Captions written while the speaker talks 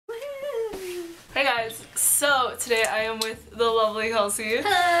Hi guys, so today I am with the lovely Kelsey.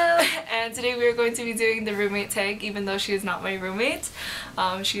 Hello! And today we are going to be doing the roommate tag, even though she is not my roommate.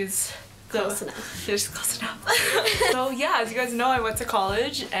 She's close enough. Yeah, she's close enough. So yeah, as you guys know, I went to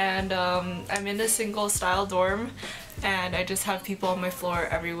college and I'm in a single style dorm and I just have people on my floor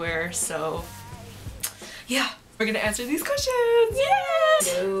everywhere, so yeah. We're gonna answer these questions!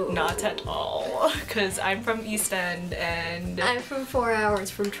 Yes! No. Not at all, because I'm from East End and... I'm from 4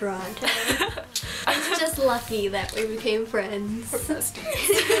 hours from Toronto. I'm just lucky that we became friends. We're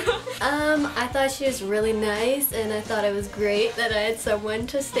besties. I thought she was really nice and I thought it was great that I had someone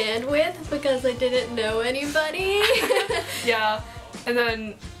to stand with because I didn't know anybody. Yeah, and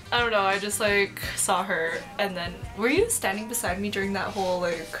then, I don't know, I just like saw her and then... Were you standing beside me during that whole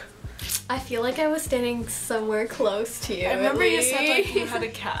like... I feel like I was standing somewhere close to you. I remember you said like you had a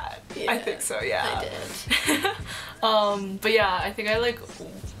cat. Yeah, I think so, yeah. I did. But yeah, I think I like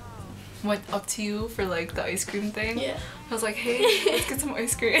went up to you for like the ice cream thing. Yeah. I was like, hey, let's get some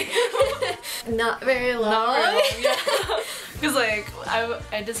ice cream. Not very long. Not very long, yeah. Because like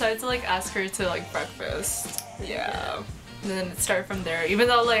I decided to like ask her to like breakfast. Yeah. And then it started from there. Even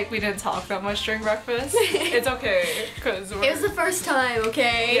though like we didn't talk that much during breakfast, it's okay because it was the first time,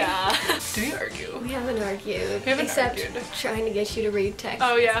 okay? Yeah. Do we argue? We haven't argued. We haven't except argued. Trying to get you to read text.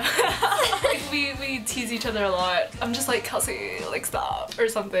 Oh yeah. Like, we tease each other a lot. I'm just like, Kelsey, like stop or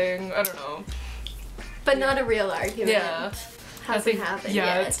something. I don't know. But not a real argument. Yeah. Hasn't happened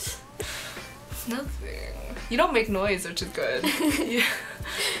yet. Nothing. You don't make noise, which is good. Yeah.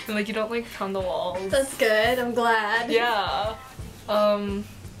 And like you don't like pound the walls. That's good, I'm glad. Yeah.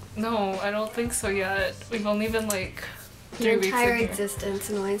 No, I don't think so yet. We've only been like 3 Your weeks entire in here. existence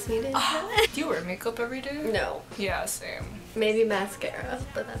annoys me to Do you wear makeup every day? No. Yeah, same. Maybe mascara,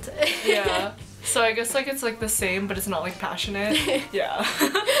 but that's it. Yeah. So I guess like it's like the same, but it's not like passionate. Yeah.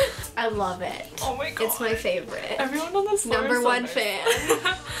 I love it. Oh my god. It's my favorite. Everyone on this floor Number is so one nice.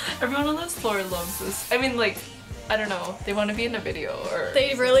 fan. Everyone on this floor loves this. I mean like, I don't know, they want to be in a video or...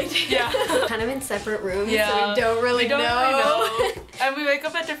 They really do. Yeah. Kind of in separate rooms, Yeah. so we don't really know. And we wake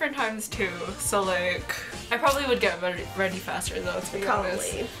up at different times too, so like, I probably would get ready faster though, to be honest.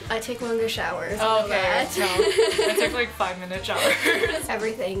 Probably. I take longer showers. Oh, okay. That. No. I took like 5-minute showers.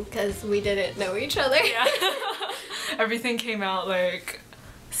 Everything, because we didn't know each other. Yeah. Everything came out like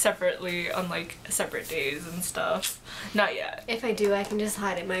separately on like separate days and stuff. Not yet. If I do, I can just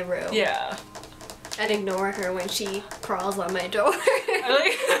hide in my room. Yeah. And ignore her when she crawls on my door. I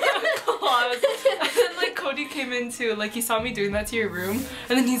like claws. And then like Cody came in too, like he saw me doing that to your room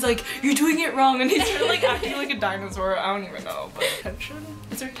and then he's like, you're doing it wrong, and he started like acting like a dinosaur. I don't even know, but tension?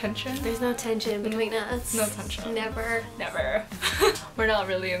 Is there tension? There's no tension between us. No tension. Never. Never. We're not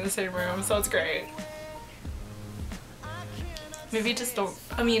really in the same room, so it's great. Maybe just don't,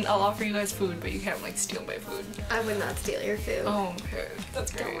 I mean, I'll offer you guys food, but you can't like steal my food. I would not steal your food. Oh, okay.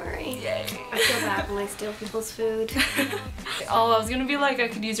 That's great. Don't worry. Yay. I feel bad when I steal people's food. Oh, I was gonna be like, I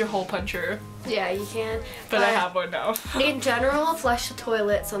could use your hole puncher, Yeah, you can. but I have one now. In general, flush the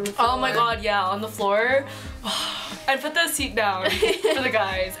toilets on the floor. Oh my god, yeah, on the floor. And put the seat down for the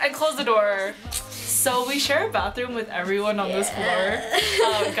guys. And close the door. So we share a bathroom with everyone on this floor.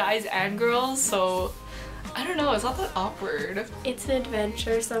 Guys and girls, so I don't know, it's not that awkward. It's an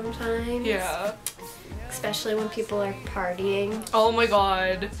adventure sometimes. Yeah. Especially when people are partying. Oh my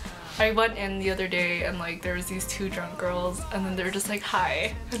god. I went in the other day and like there was these 2 drunk girls and then they were just like,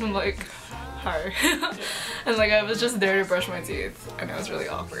 hi. And I'm like, hi. And like I was just there to brush my teeth and it was really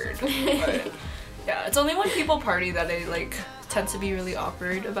awkward. But yeah, it's only when people party that I like tend to be really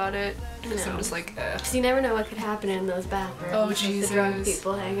awkward about it. Because I'm just like, eh. Because you never know what could happen in those bathrooms. Oh, with Jesus. the drunk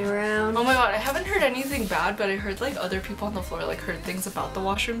people hanging around. Oh my god, I haven't heard anything bad, but I heard like other people on the floor like heard things about the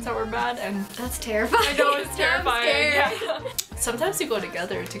washrooms that were bad, and That's terrifying. I know it's terrifying. I'm scared. Yeah. Sometimes we go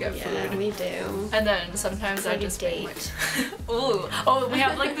together to get Yeah, food. we do. And then sometimes I like a just bring my... date. Ooh. Oh, we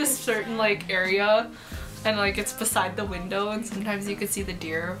have like this certain like area and like it's beside the window and sometimes you can see the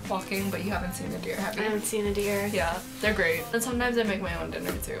deer walking, but you haven't seen the deer, have I you? haven't seen a deer. Yeah, they're great. And sometimes I make my own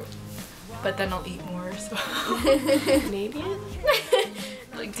dinner too. But then I'll eat more, so... Canadian?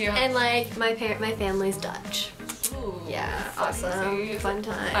 Like, do you have... And like my family's Dutch. Ooh, Yeah, fancy. awesome. Fun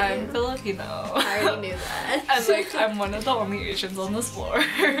time. I'm Filipino. I already knew that. And like, I'm one of the only Asians on this floor.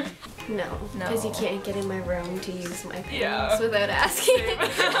 No, because you No. can't get in my room to use my pants Yeah. without asking.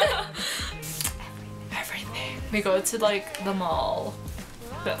 Everything. We go to like the mall.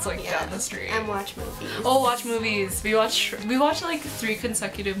 That's like down the street. And watch movies. Oh, watch movies. We watched like 3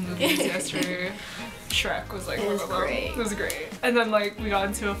 consecutive movies yesterday. Shrek was like It one was of them. great. It was great. And then like we got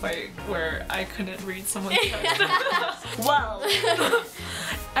into a fight where I couldn't read someone's text. Well,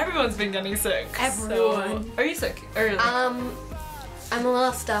 everyone everyone's been getting sick. Everyone. So, are you sick? Or like, I'm a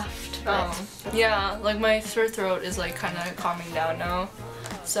little stuffed, but yeah, like my sore throat is like kind of calming down now.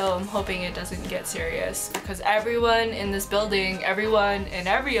 So I'm hoping it doesn't get serious because everyone in this building, everyone in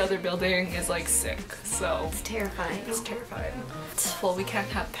every other building is like sick. So it's terrifying. It's terrifying. Well, we can't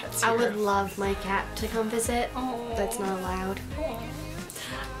have pets here. I would love my cat to come visit. Oh. That's not allowed. Oh.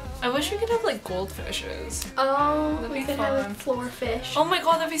 I wish we could have like goldfishes. Oh, That'd we be could fun. have a floor fish. Oh my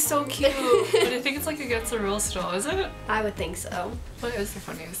god, that'd be so cute. But I think it's like against the rules still, is it? I would think so. What is the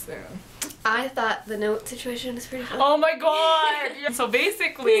funniest thing? I thought the note situation was pretty funny. Oh my god! So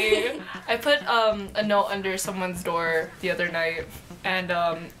basically, I put a note under someone's door the other night, and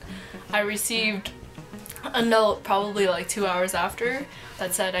I received a note probably like 2 hours after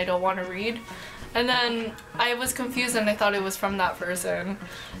that said I don't want to read. And then I was confused and I thought it was from that person.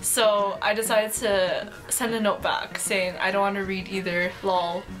 So I decided to send a note back saying I don't want to read either,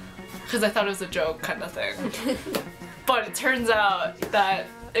 lol. Because I thought it was a joke kind of thing. But it turns out that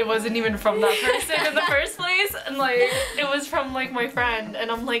it wasn't even from that person in the first place, and like it was from like my friend,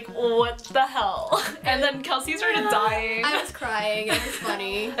 and I'm like, what the hell? And then Kelsey started dying. I was crying, it was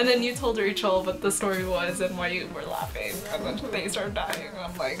funny. And then you told Rachel what the story was and why you were laughing, and then they started dying, and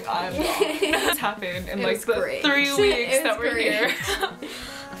I'm like, I'm wrong. It's happened in like the great. 3 weeks that we're great. here.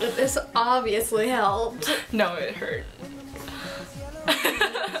 This obviously helped. No, it hurt.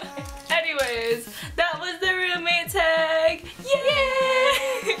 Anyways, that was the roommate tag!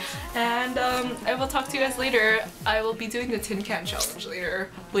 Yay! And I will talk to you guys later. I will be doing the tin can challenge later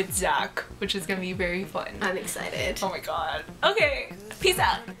with Zach, which is gonna be very fun. I'm excited. Oh my god. Okay, peace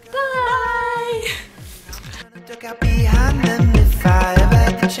out. Bye! Look out behind them if I ever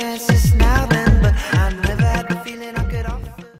had the chances now then, but I never